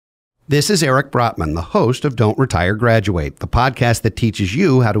This is Eric Brotman, the host of Don't Retire, Graduate, the podcast that teaches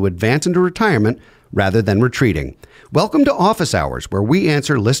you how to advance into retirement rather than retreating. Welcome to Office Hours, where we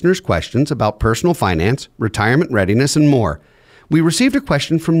answer listeners' questions about personal finance, retirement readiness, and more. We received a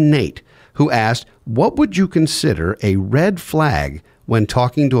question from Nate, who asked, what would you consider a red flag when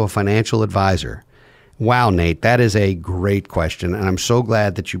talking to a financial advisor? Wow, Nate, that is a great question, and I'm so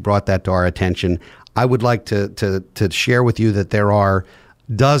glad that you brought that to our attention. I would like to share with you that there are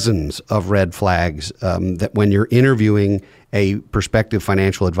dozens of red flags that when you're interviewing a prospective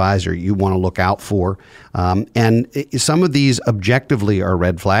financial advisor, you want to look out for. And some of these objectively are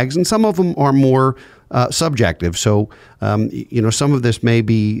red flags, and some of them are more subjective. So, some of this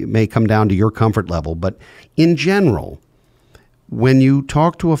may come down to your comfort level. But in general, when you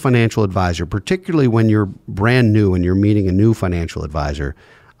talk to a financial advisor, particularly when you're brand new and you're meeting a new financial advisor,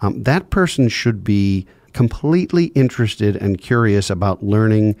 that person should be completely interested and curious about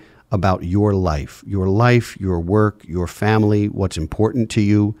learning about your life, your work, your family, what's important to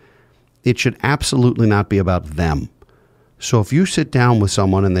you. It should absolutely not be about them. So if you sit down with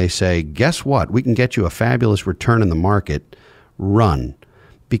someone and they say, guess what, we can get you a fabulous return in the market, run.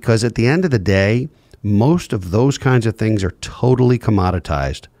 Because at the end of the day, most of those kinds of things are totally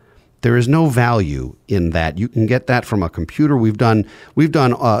commoditized. There is no value in that. You can get that from a computer. We've done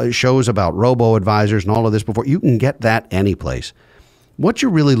shows about robo-advisors and all of this before. You can get that anyplace. What you're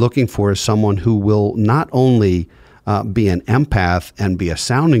really looking for is someone who will not only be an empath and be a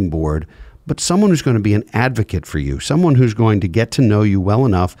sounding board, but someone who's going to be an advocate for you, someone who's going to get to know you well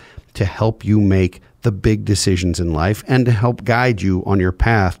enough to help you make the big decisions in life and to help guide you on your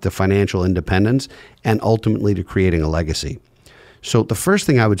path to financial independence and ultimately to creating a legacy. So the first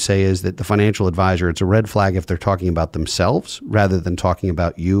thing I would say is that the financial advisor, it's a red flag if they're talking about themselves rather than talking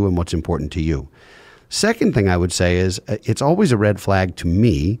about you and what's important to you. Second thing I would say is it's always a red flag to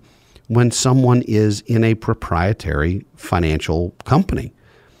me when someone is in a proprietary financial company.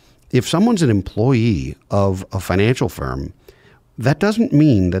 If someone's an employee of a financial firm, that doesn't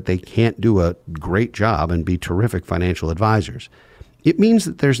mean that they can't do a great job and be terrific financial advisors. It means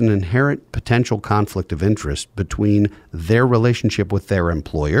that there's an inherent potential conflict of interest between their relationship with their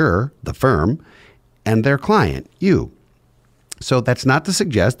employer, the firm, and their client, you. So that's not to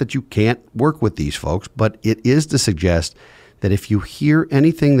suggest that you can't work with these folks, but it is to suggest that if you hear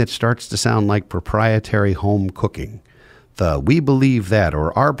anything that starts to sound like proprietary home cooking, we believe that,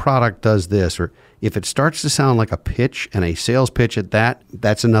 or our product does this, or if it starts to sound like a pitch and a sales pitch at that,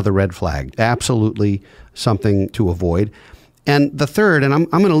 that's another red flag. Absolutely something to avoid. And the third, and I'm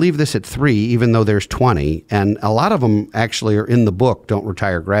going to leave this at 3, even though there's 20, and a lot of them actually are in the book, Don't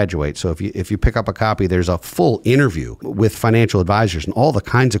Retire, Graduate. So if you pick up a copy, there's a full interview with financial advisors and all the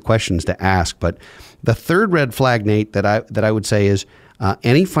kinds of questions to ask. But the third red flag, Nate, that I would say is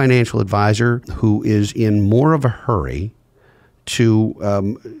any financial advisor who is in more of a hurry to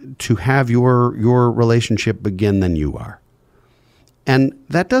have your relationship begin than you are. And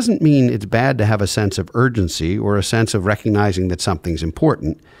that doesn't mean it's bad to have a sense of urgency or a sense of recognizing that something's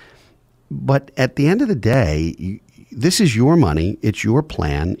important. But at the end of the day, this is your money, it's your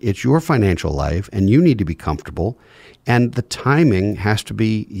plan, it's your financial life, and you need to be comfortable, and the timing has to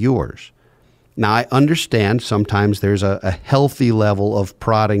be yours. Now, I understand sometimes there's a healthy level of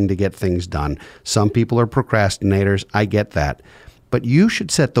prodding to get things done. Some people are procrastinators. I get that. But you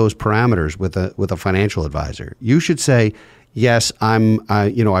should set those parameters with a financial advisor. You should say, yes, I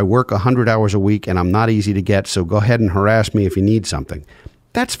work 100 hours a week and I'm not easy to get, so go ahead and harass me if you need something.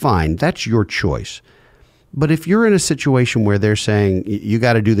 That's fine. That's your choice. But if you're in a situation where they're saying, you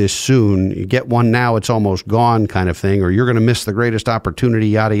got to do this soon, you get one now, it's almost gone kind of thing, or you're going to miss the greatest opportunity,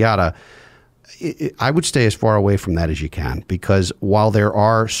 yada, yada, I would stay as far away from that as you can, because while there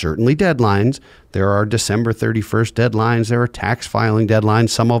are certainly deadlines, there are December 31st deadlines, there are tax filing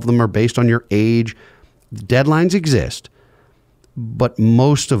deadlines, some of them are based on your age. Deadlines exist. But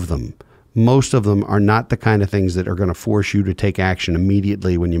most of them are not the kind of things that are going to force you to take action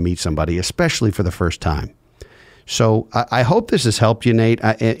immediately when you meet somebody, especially for the first time. So I hope this has helped you, Nate.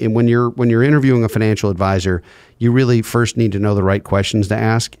 And when you're interviewing a financial advisor, you really first need to know the right questions to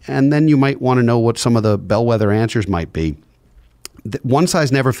ask, and then you might want to know what some of the bellwether answers might be. One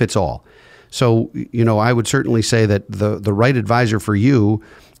size never fits all. So, I would certainly say that the right advisor for you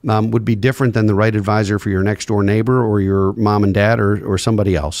would be different than the right advisor for your next door neighbor or your mom and dad or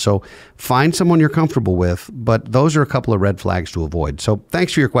somebody else. So find someone you're comfortable with, but those are a couple of red flags to avoid. So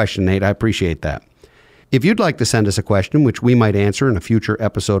thanks for your question, Nate. I appreciate that. If you'd like to send us a question, which we might answer in a future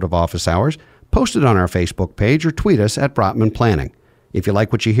episode of Office Hours, post it on our Facebook page or tweet us at Brotman Planning. If you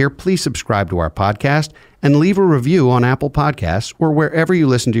like what you hear, please subscribe to our podcast and leave a review on Apple Podcasts or wherever you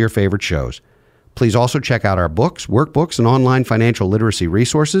listen to your favorite shows. Please also check out our books, workbooks, and online financial literacy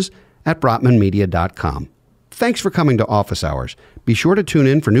resources at brotmanmedia.com. Thanks for coming to Office Hours. Be sure to tune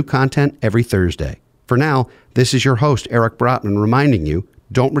in for new content every Thursday. For now, this is your host, Eric Brotman, reminding you,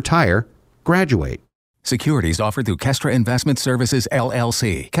 don't retire, graduate. Securities offered through Kestra Investment Services,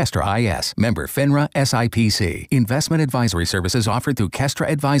 LLC. Kestra IS. Member FINRA SIPC. Investment advisory services offered through Kestra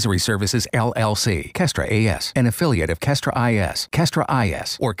Advisory Services, LLC. Kestra AS. An affiliate of Kestra IS. Kestra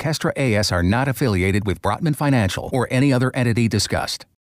IS or Kestra AS are not affiliated with Brotman Financial or any other entity discussed.